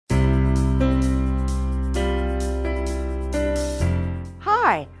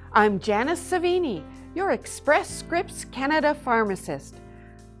I'm Janice Savini, your Express Scripts Canada pharmacist.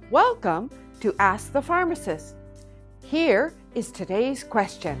 Welcome to Ask the Pharmacist. Here is today's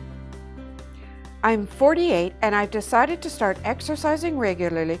question. I'm 48 and I've decided to start exercising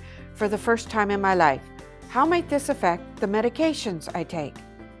regularly for the first time in my life. How might this affect the medications I take?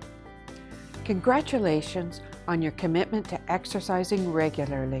 Congratulations on your commitment to exercising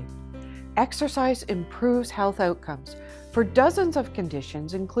regularly. Exercise improves health outcomes for dozens of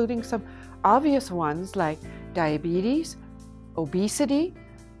conditions, including some obvious ones like diabetes, obesity,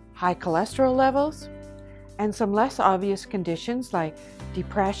 high cholesterol levels, and some less obvious conditions like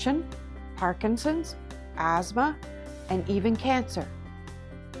depression, Parkinson's, asthma, and even cancer.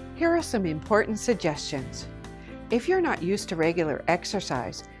 Here are some important suggestions. If you're not used to regular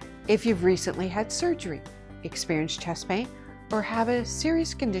exercise, if you've recently had surgery, experienced chest pain, or have a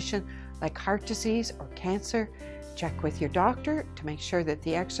serious condition like heart disease or cancer, check with your doctor to make sure that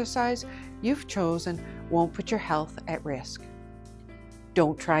the exercise you've chosen won't put your health at risk.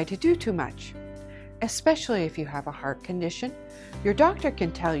 Don't try to do too much, especially if you have a heart condition. Your doctor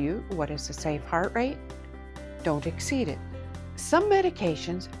can tell you what is a safe heart rate. Don't exceed it. Some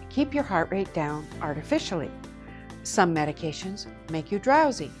medications keep your heart rate down artificially. Some medications make you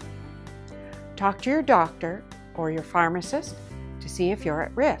drowsy. Talk to your doctor or your pharmacist to see if you're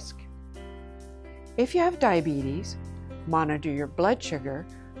at risk. If you have diabetes, monitor your blood sugar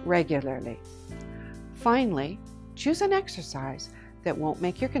regularly. Finally, choose an exercise that won't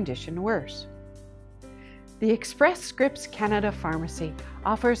make your condition worse. The Express Scripts Canada Pharmacy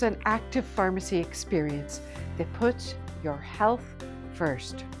offers an active pharmacy experience that puts your health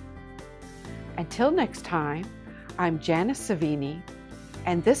first. Until next time, I'm Janice Savini,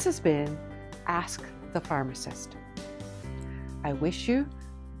 and this has been Ask the Pharmacist. I wish you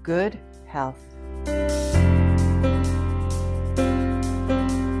good health.